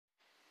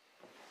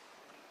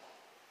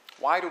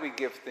Why do we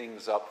give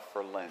things up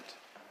for Lent?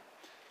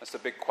 That's the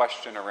big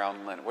question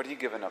around Lent. What are you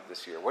giving up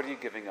this year? What are you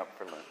giving up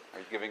for Lent? Are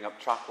you giving up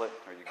chocolate?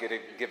 Are you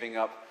giving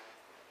up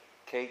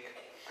cake?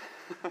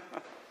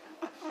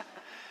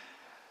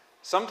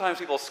 Sometimes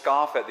people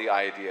scoff at the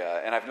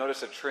idea, and I've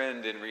noticed a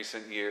trend in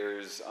recent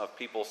years of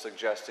people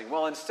suggesting,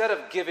 well, instead of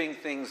giving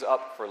things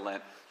up for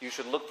Lent, you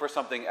should look for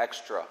something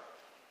extra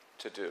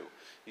to do.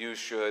 You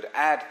should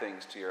add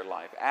things to your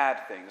life,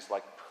 add things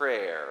like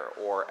prayer,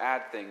 or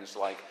add things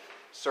like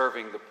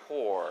serving the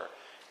poor.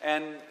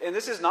 And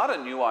this is not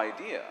a new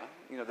idea.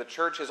 You know, the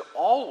church has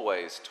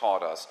always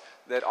taught us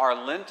that our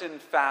Lenten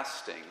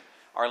fasting,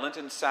 our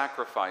Lenten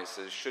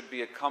sacrifices should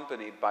be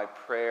accompanied by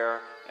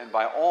prayer and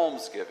by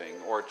almsgiving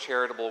or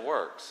charitable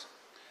works.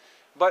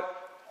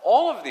 But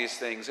all of these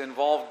things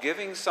involve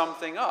giving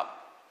something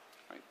up.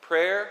 Right?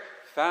 Prayer,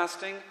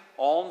 fasting,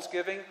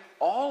 almsgiving,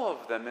 all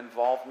of them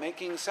involve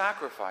making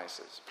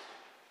sacrifices.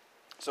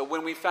 So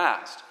when we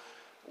fast,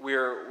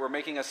 we're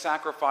making a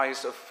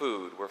sacrifice of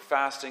food. We're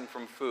fasting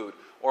from food.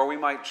 Or we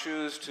might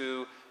choose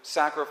to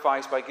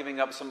sacrifice by giving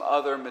up some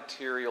other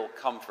material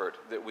comfort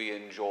that we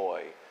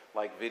enjoy,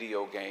 like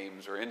video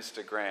games or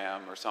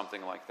Instagram or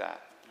something like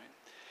that. Right?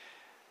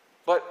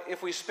 But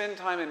if we spend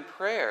time in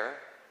prayer,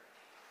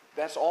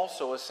 that's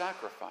also a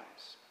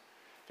sacrifice.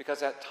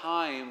 Because that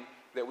time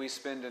that we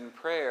spend in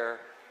prayer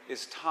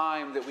is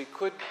time that we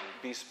could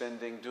be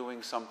spending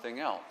doing something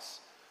else.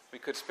 We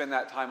could spend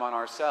that time on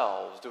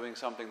ourselves, doing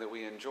something that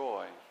we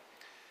enjoy.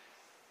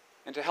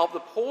 And to help the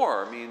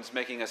poor means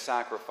making a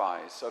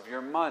sacrifice of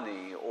your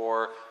money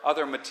or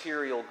other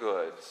material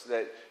goods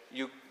that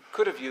you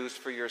could have used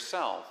for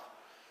yourself.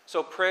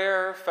 So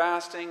prayer,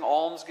 fasting,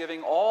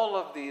 almsgiving, all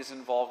of these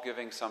involve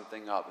giving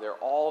something up. They're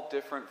all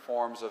different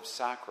forms of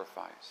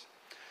sacrifice.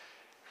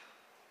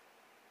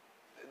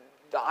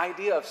 The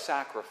idea of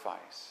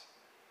sacrifice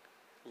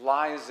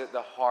lies at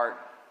the heart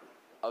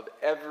of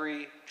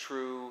every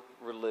true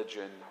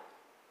religion,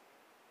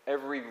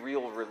 every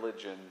real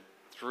religion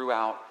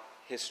throughout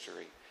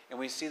history. And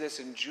we see this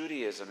in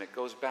Judaism. It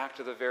goes back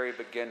to the very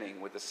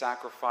beginning with the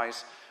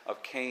sacrifice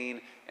of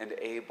Cain and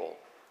Abel.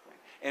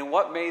 And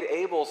what made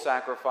Abel's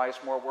sacrifice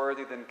more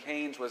worthy than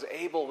Cain's was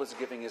Abel was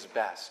giving his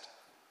best.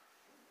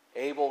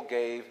 Abel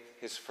gave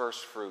his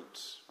first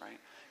fruits, right?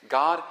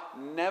 God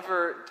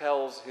never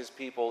tells his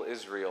people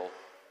Israel,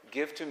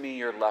 give to me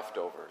your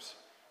leftovers.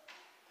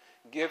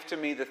 Give to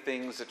me the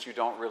things that you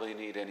don't really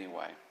need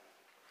anyway.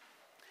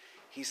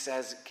 He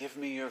says, give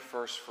me your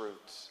first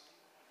fruits.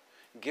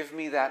 Give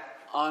me that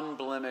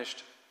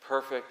unblemished,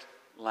 perfect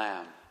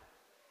lamb.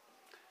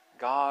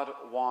 God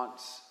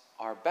wants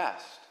our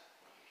best.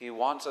 He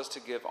wants us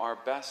to give our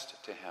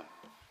best to him.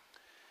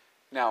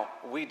 Now,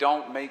 we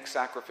don't make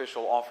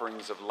sacrificial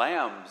offerings of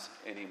lambs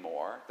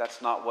anymore.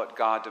 That's not what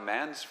God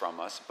demands from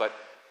us. But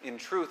in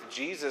truth,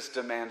 Jesus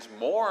demands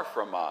more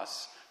from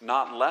us,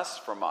 not less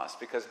from us.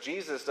 Because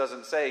Jesus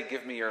doesn't say,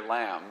 give me your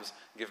lambs,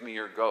 give me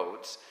your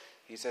goats.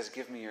 He says,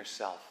 give me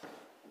yourself.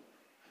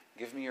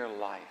 Give me your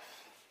life.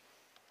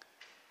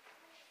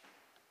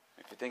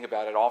 If you think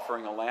about it,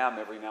 offering a lamb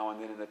every now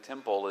and then in the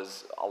temple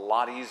is a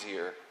lot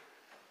easier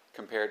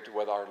compared to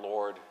what our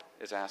Lord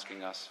is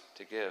asking us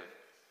to give.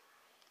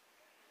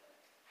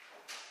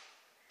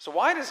 So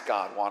why does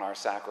God want our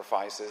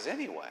sacrifices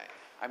anyway?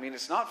 I mean,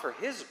 it's not for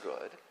his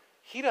good.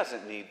 He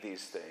doesn't need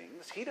these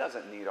things. He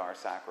doesn't need our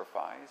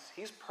sacrifice.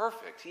 He's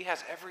perfect. He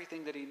has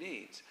everything that he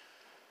needs.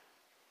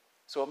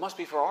 So it must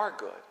be for our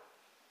good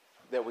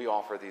that we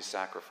offer these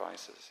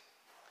sacrifices.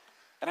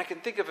 And I can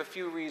think of a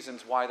few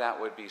reasons why that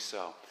would be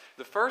so.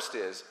 The first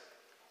is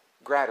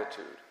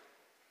gratitude.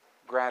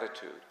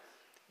 Gratitude.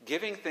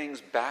 Giving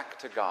things back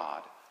to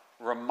God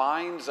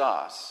reminds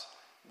us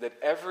that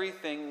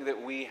everything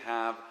that we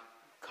have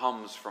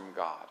comes from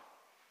God.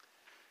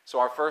 So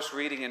our first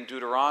reading in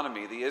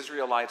Deuteronomy, the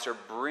Israelites are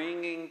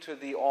bringing to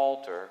the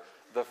altar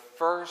the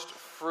first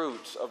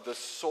fruits of the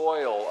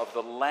soil of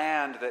the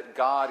land that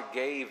God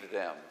gave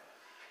them.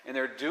 And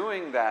they're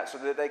doing that so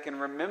that they can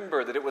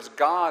remember that it was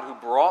God who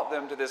brought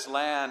them to this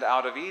land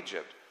out of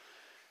Egypt.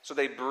 So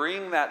they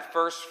bring that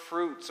first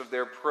fruits of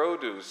their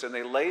produce and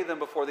they lay them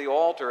before the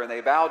altar and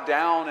they bow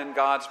down in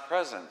God's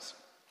presence.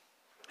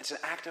 It's an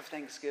act of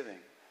thanksgiving.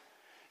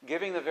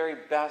 Giving the very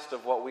best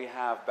of what we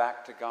have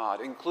back to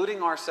God,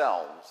 including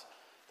ourselves,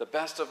 the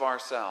best of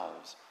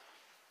ourselves.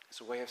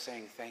 It's a way of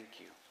saying thank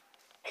you.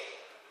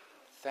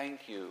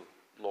 Thank you,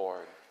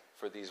 Lord,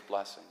 for these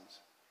blessings.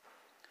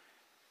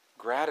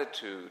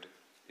 Gratitude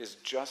is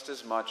just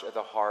as much at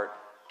the heart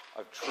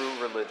of true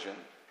religion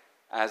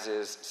as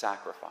is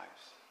sacrifice.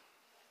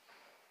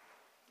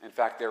 In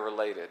fact, they're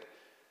related.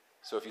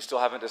 So if you still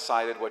haven't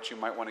decided what you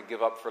might want to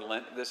give up for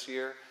Lent this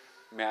year,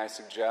 may I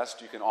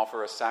suggest you can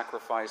offer a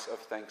sacrifice of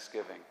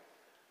thanksgiving.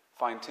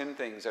 Find 10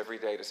 things every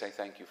day to say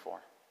thank you for.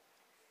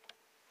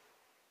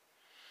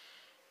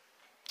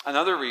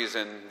 Another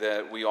reason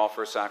that we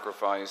offer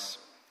sacrifice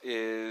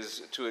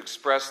is to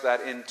express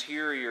that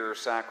interior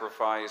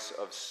sacrifice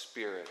of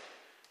spirit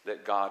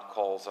that God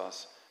calls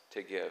us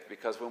to give.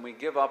 Because when we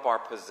give up our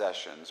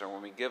possessions or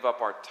when we give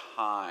up our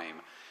time,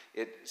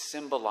 it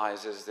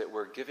symbolizes that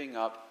we're giving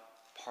up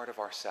part of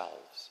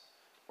ourselves.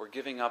 We're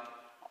giving up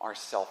our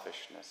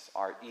selfishness,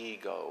 our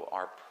ego,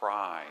 our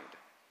pride.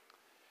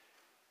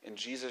 And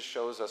Jesus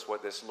shows us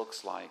what this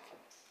looks like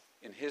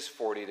in his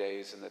 40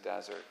 days in the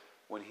desert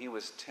when he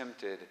was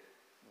tempted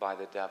by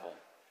the devil.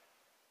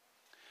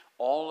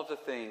 All of the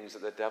things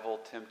that the devil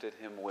tempted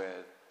him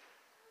with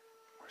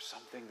were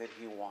something that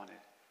he wanted,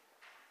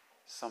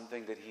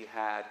 something that he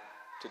had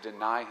to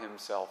deny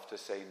himself to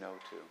say no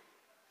to.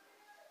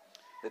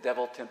 The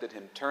devil tempted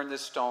him, turn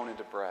this stone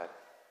into bread.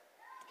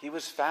 He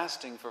was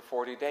fasting for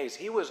 40 days.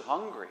 He was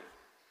hungry.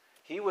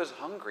 He was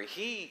hungry.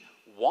 He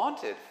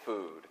wanted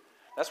food.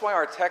 That's why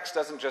our text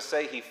doesn't just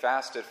say he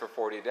fasted for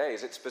 40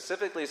 days. It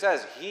specifically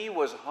says he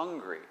was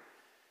hungry.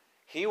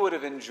 He would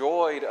have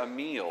enjoyed a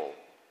meal.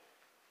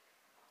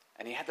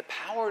 And he had the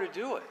power to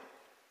do it.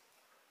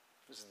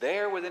 It was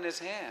there within his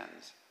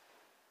hands.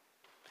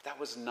 But that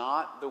was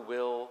not the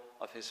will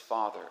of his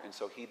Father. And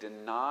so he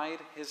denied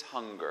his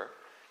hunger.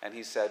 And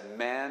he said,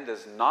 man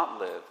does not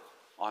live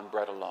on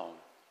bread alone,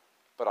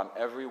 but on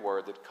every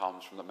word that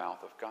comes from the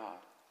mouth of God.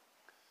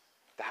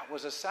 That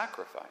was a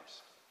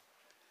sacrifice.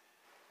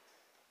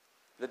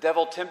 The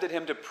devil tempted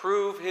him to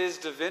prove his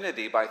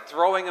divinity by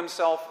throwing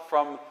himself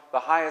from the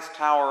highest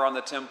tower on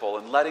the temple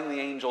and letting the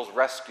angels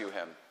rescue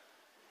him.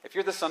 If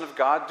you're the Son of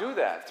God, do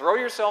that. Throw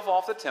yourself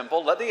off the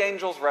temple, let the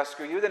angels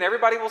rescue you, then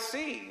everybody will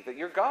see that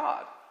you're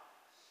God.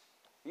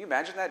 Can you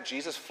imagine that?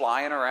 Jesus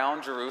flying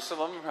around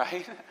Jerusalem,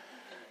 right?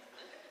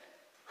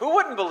 Who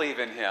wouldn't believe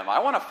in him? I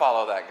want to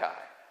follow that guy.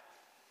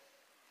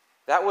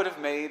 That would have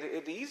made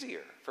it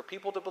easier for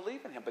people to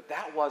believe in him, but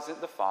that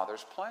wasn't the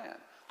Father's plan.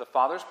 The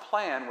Father's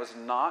plan was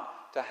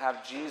not to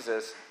have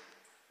Jesus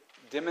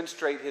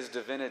demonstrate his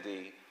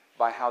divinity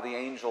by how the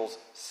angels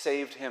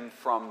saved him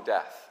from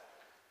death.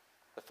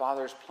 The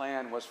Father's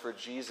plan was for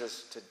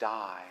Jesus to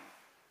die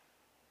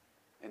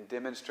and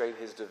demonstrate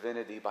his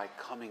divinity by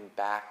coming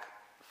back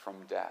from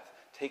death,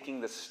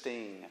 taking the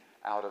sting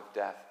out of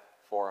death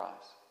for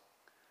us.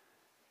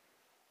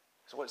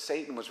 So what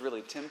Satan was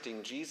really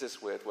tempting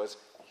Jesus with was,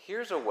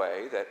 here's a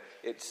way that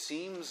it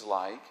seems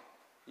like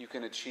you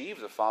can achieve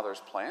the Father's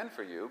plan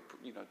for you,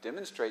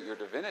 demonstrate your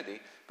divinity,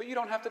 but you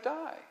don't have to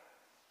die.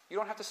 You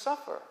don't have to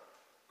suffer.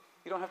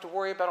 You don't have to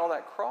worry about all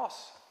that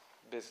cross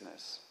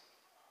business.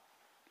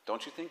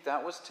 Don't you think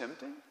that was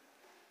tempting?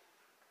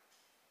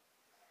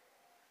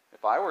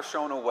 If I were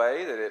shown a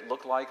way that it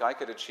looked like I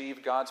could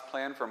achieve God's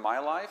plan for my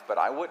life, but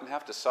I wouldn't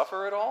have to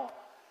suffer at all,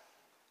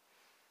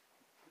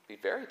 it'd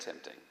be very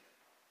tempting.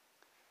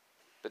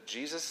 But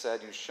Jesus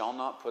said, you shall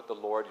not put the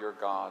Lord your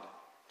God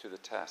to the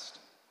test.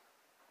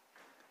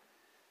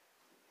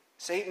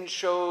 Satan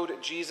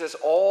showed Jesus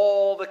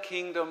all the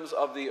kingdoms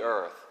of the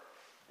earth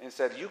and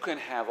said, you can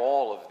have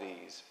all of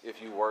these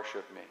if you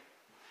worship me.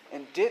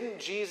 And didn't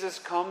Jesus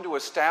come to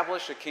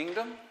establish a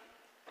kingdom?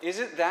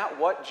 Isn't that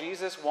what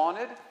Jesus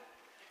wanted?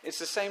 It's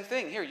the same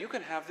thing. Here, you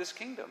can have this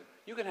kingdom.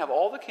 You can have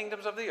all the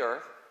kingdoms of the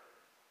earth.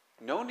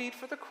 No need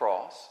for the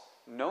cross.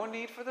 No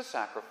need for the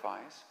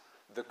sacrifice.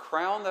 The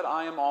crown that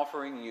I am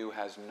offering you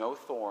has no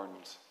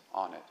thorns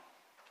on it.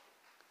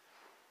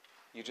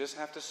 You just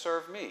have to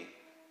serve me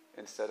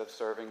instead of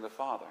serving the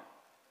Father.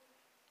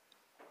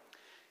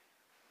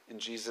 And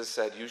Jesus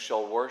said, you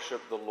shall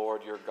worship the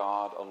Lord your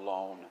God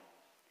alone.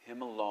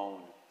 Him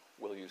alone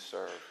will you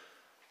serve.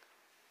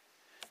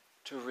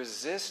 To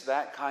resist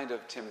that kind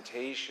of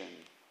temptation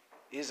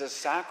is a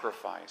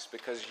sacrifice,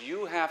 because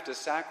you have to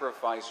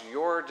sacrifice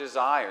your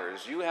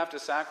desires. You have to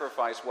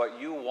sacrifice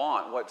what you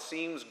want, what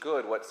seems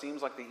good, what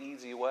seems like the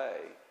easy way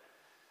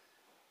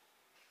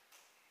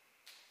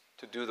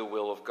to do the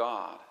will of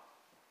God.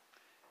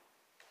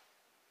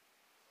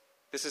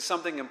 This is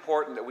something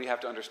important that we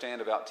have to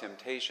understand about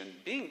temptation.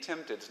 Being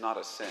tempted is not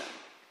a sin.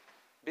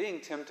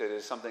 Being tempted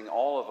is something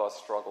all of us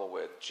struggle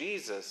with.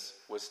 Jesus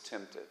was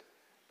tempted,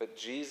 but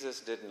Jesus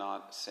did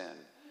not sin.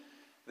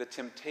 The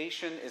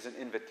temptation is an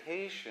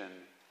invitation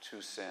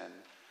to sin,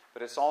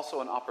 but it's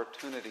also an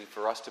opportunity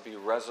for us to be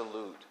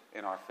resolute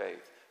in our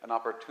faith, an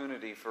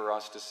opportunity for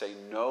us to say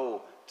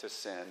no to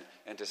sin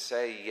and to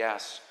say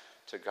yes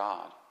to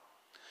God.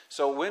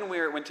 So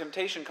when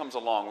temptation comes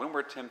along, when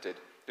we're tempted,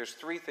 there's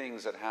three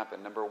things that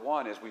happen. Number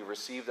one is we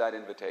receive that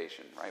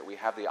invitation, right? We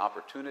have the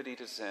opportunity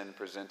to sin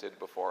presented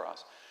before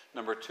us.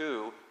 Number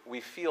two,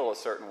 we feel a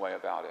certain way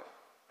about it.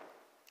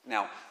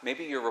 Now,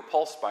 maybe you're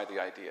repulsed by the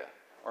idea,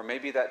 or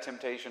maybe that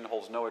temptation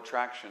holds no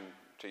attraction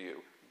to you.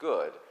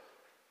 Good,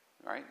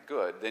 right?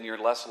 Good. Then you're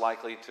less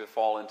likely to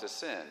fall into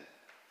sin.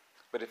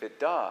 But if it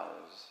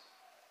does,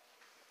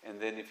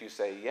 and then if you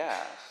say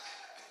yes,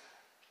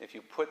 if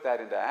you put that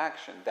into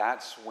action,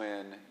 that's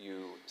when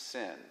you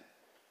sin.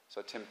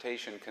 So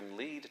temptation can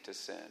lead to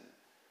sin.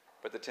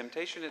 But the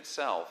temptation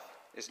itself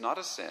is not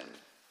a sin.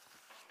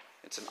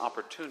 It's an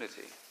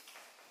opportunity.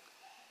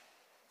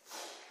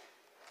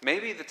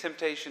 Maybe the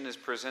temptation is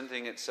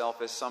presenting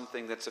itself as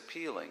something that's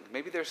appealing.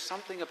 Maybe there's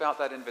something about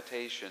that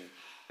invitation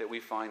that we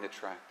find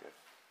attractive.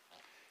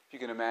 You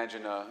can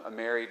imagine a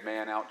married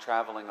man out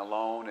traveling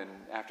alone, and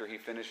after he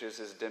finishes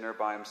his dinner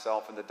by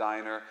himself in the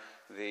diner,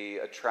 the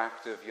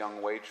attractive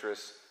young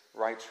waitress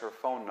writes her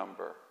phone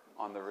number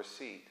on the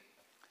receipt.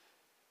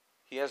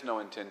 He has no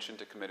intention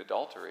to commit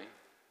adultery,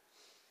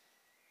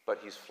 but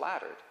he's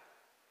flattered.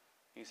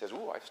 He says,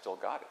 "Ooh, I've still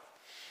got it."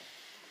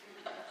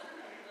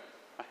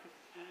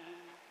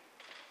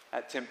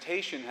 That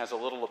temptation has a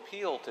little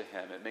appeal to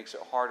him. It makes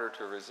it harder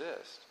to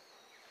resist.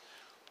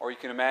 Or you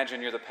can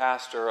imagine you're the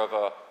pastor of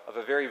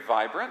a very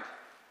vibrant,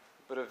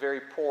 but a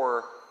very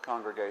poor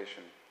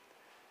congregation.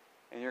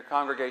 And your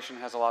congregation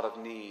has a lot of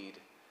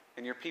need.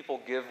 And your people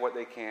give what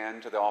they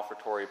can to the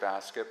offertory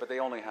basket, but they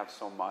only have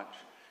so much.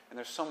 And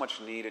there's so much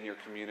need in your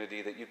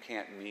community that you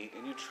can't meet.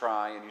 And you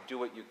try and you do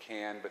what you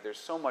can, but there's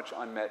so much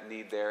unmet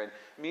need there. And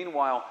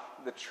meanwhile,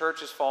 the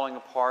church is falling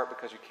apart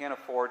because you can't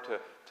afford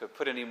to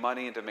put any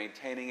money into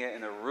maintaining it.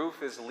 And the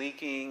roof is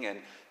leaking,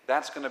 and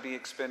that's going to be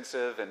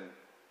expensive. And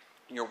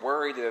you're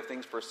worried that if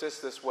things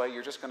persist this way,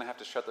 you're just going to have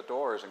to shut the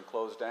doors and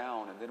close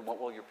down. And then what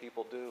will your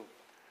people do?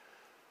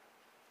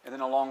 And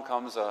then along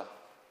comes a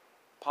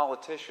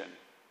politician.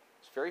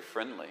 He's very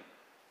friendly,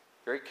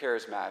 very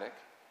charismatic,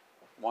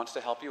 wants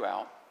to help you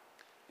out.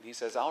 And he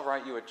says, "I'll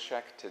write you a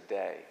check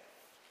today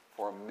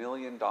for $1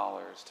 million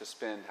to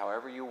spend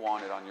however you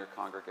want it on your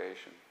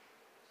congregation.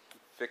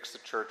 Fix the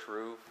church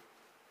roof,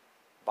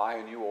 buy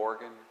a new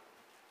organ,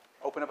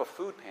 open up a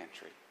food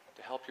pantry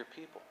to help your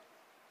people.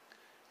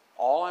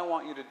 All I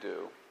want you to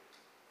do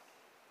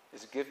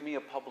is give me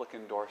a public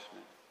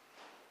endorsement,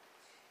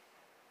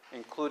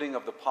 including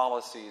of the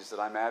policies that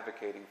I'm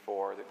advocating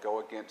for that go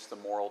against the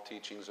moral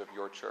teachings of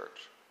your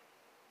church."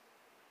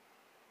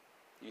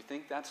 You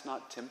think that's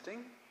not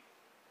tempting?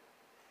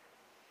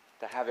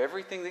 To have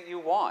everything that you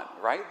want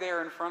right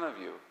there in front of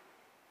you,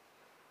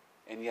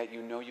 and yet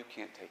you know you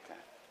can't take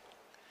that.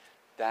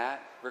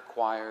 That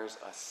requires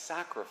a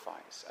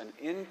sacrifice, an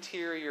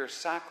interior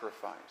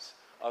sacrifice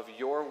of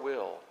your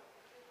will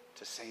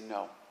to say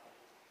no.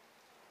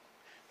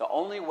 The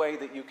only way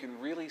that you can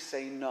really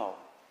say no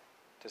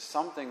to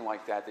something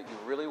like that you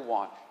really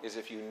want is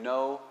if you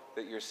know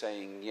that you're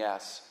saying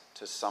yes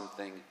to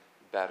something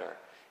better.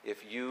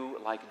 If you,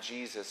 like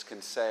Jesus,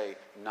 can say,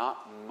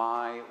 "Not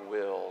my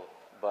will,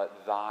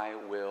 but thy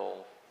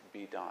will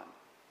be done."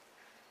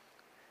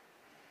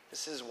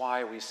 This is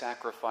why we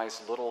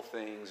sacrifice little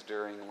things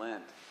during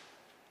Lent.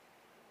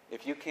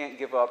 If you can't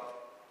give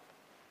up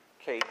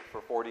cake for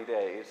 40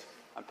 days,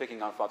 I'm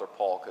picking on Father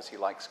Paul because he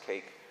likes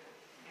cake.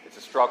 It's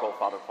a struggle,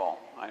 Father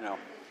Paul, I know.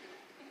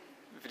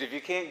 But if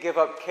you can't give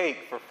up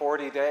cake for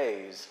 40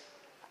 days,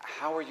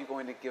 how are you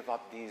going to give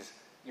up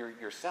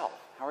yourself?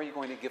 How are you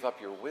going to give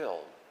up your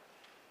will?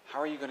 How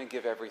are you going to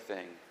give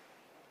everything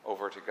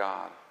over to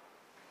God?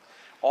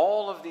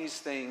 All of these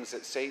things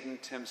that Satan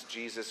tempts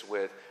Jesus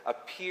with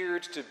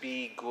appeared to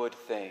be good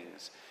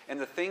things. And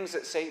the things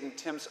that Satan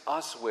tempts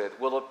us with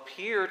will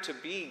appear to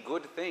be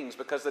good things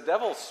because the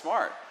devil's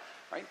smart,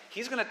 right?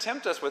 He's going to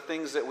tempt us with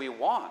things that we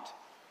want.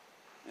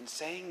 And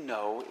saying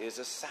no is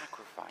a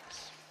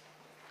sacrifice.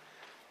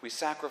 We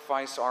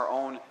sacrifice our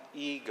own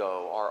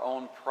ego, our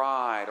own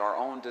pride, our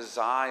own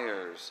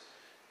desires,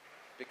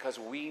 because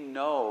we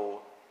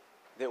know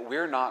that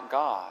we're not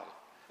God.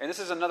 And this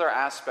is another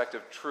aspect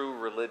of true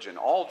religion.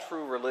 All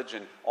true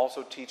religion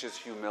also teaches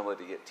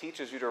humility. It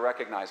teaches you to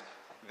recognize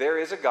there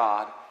is a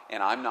God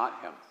and I'm not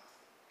him.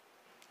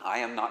 I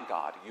am not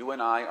God. You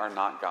and I are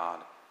not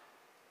God.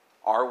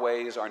 Our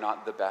ways are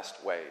not the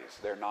best ways.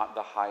 They're not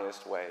the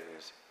highest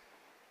ways.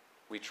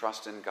 We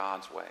trust in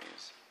God's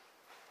ways.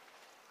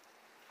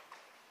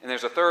 And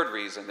there's a third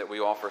reason that we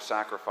offer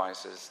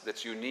sacrifices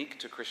that's unique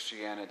to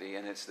Christianity,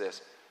 and it's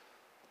this.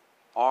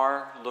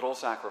 Our little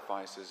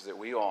sacrifices that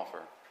we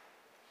offer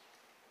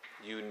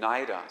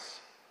unite us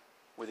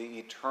with the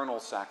eternal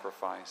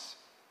sacrifice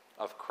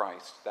of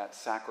Christ, that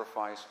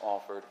sacrifice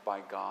offered by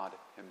God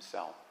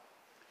himself.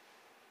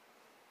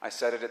 I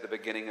said it at the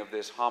beginning of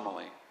this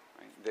homily,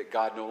 right, that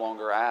God no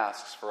longer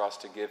asks for us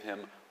to give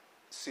him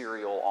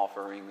cereal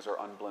offerings or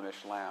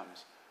unblemished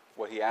lambs.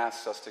 What he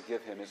asks us to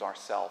give him is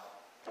ourself.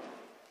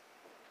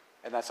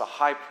 And that's a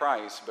high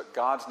price, but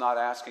God's not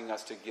asking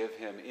us to give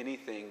him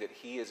anything that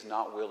he is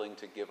not willing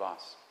to give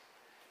us.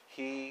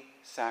 He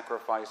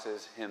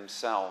sacrifices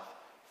himself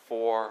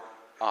for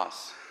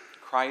us.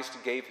 Christ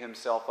gave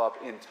himself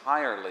up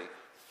entirely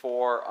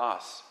for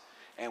us.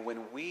 And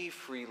when we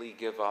freely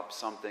give up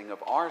something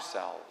of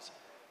ourselves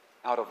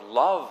out of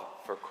love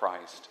for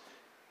Christ,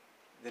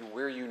 then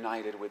we're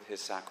united with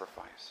his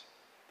sacrifice.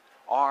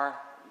 Our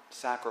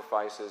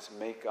sacrifices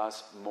make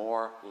us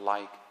more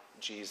like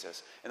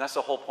Jesus. And that's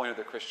the whole point of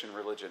the Christian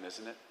religion,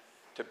 isn't it?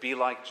 To be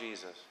like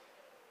Jesus.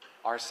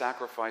 Our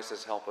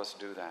sacrifices help us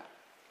do that.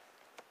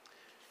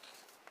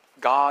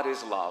 God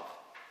is love,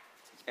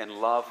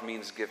 and love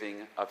means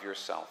giving of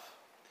yourself.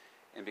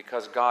 And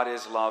because God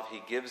is love,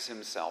 he gives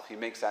himself. He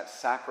makes that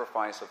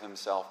sacrifice of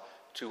himself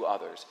to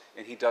others.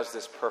 And he does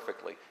this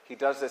perfectly. He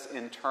does this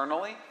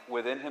internally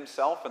within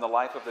himself in the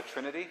life of the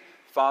Trinity.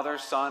 Father,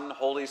 Son,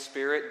 Holy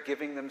Spirit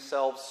giving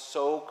themselves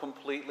so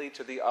completely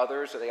to the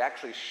others that they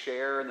actually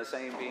share in the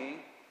same being.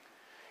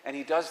 And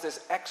he does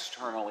this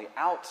externally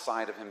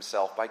outside of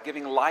himself by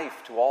giving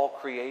life to all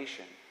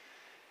creation.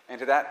 And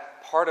to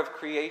that part of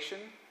creation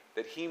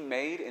that he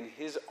made in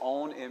his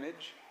own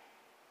image,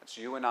 that's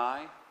you and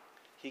I,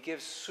 he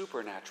gives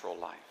supernatural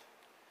life.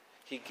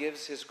 He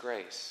gives his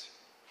grace.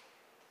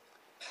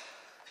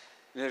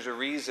 And there's a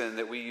reason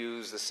that we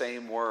use the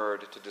same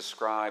word to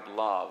describe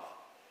love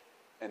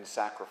and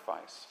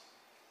sacrifice.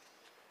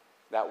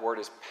 That word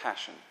is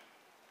passion.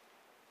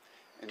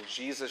 And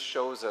Jesus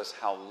shows us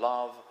how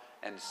love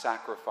and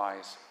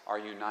sacrifice are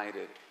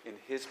united in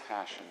his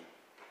passion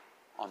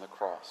on the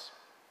cross.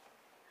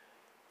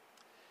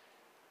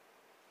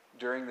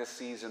 During this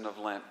season of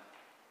Lent,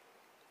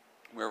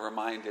 we're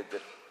reminded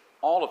that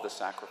all of the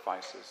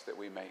sacrifices that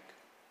we make,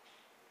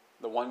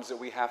 the ones that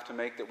we have to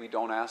make that we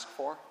don't ask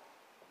for,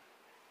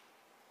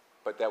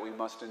 but that we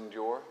must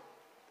endure,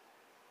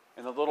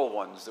 and the little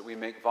ones that we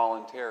make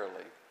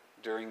voluntarily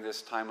during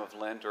this time of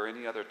Lent or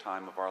any other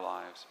time of our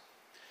lives.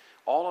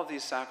 All of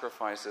these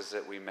sacrifices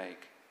that we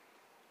make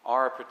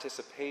are a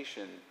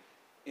participation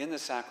in the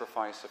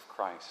sacrifice of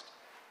Christ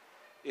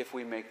if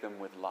we make them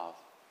with love.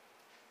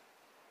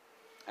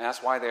 And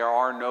that's why there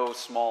are no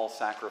small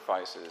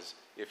sacrifices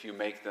if you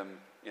make them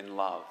in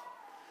love,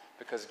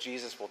 because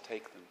Jesus will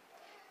take them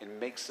and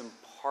makes them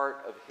part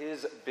of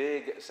his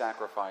big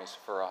sacrifice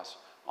for us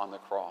on the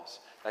cross,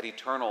 that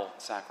eternal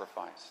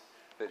sacrifice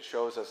that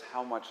shows us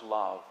how much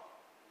love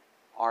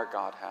our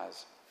God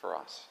has for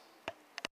us.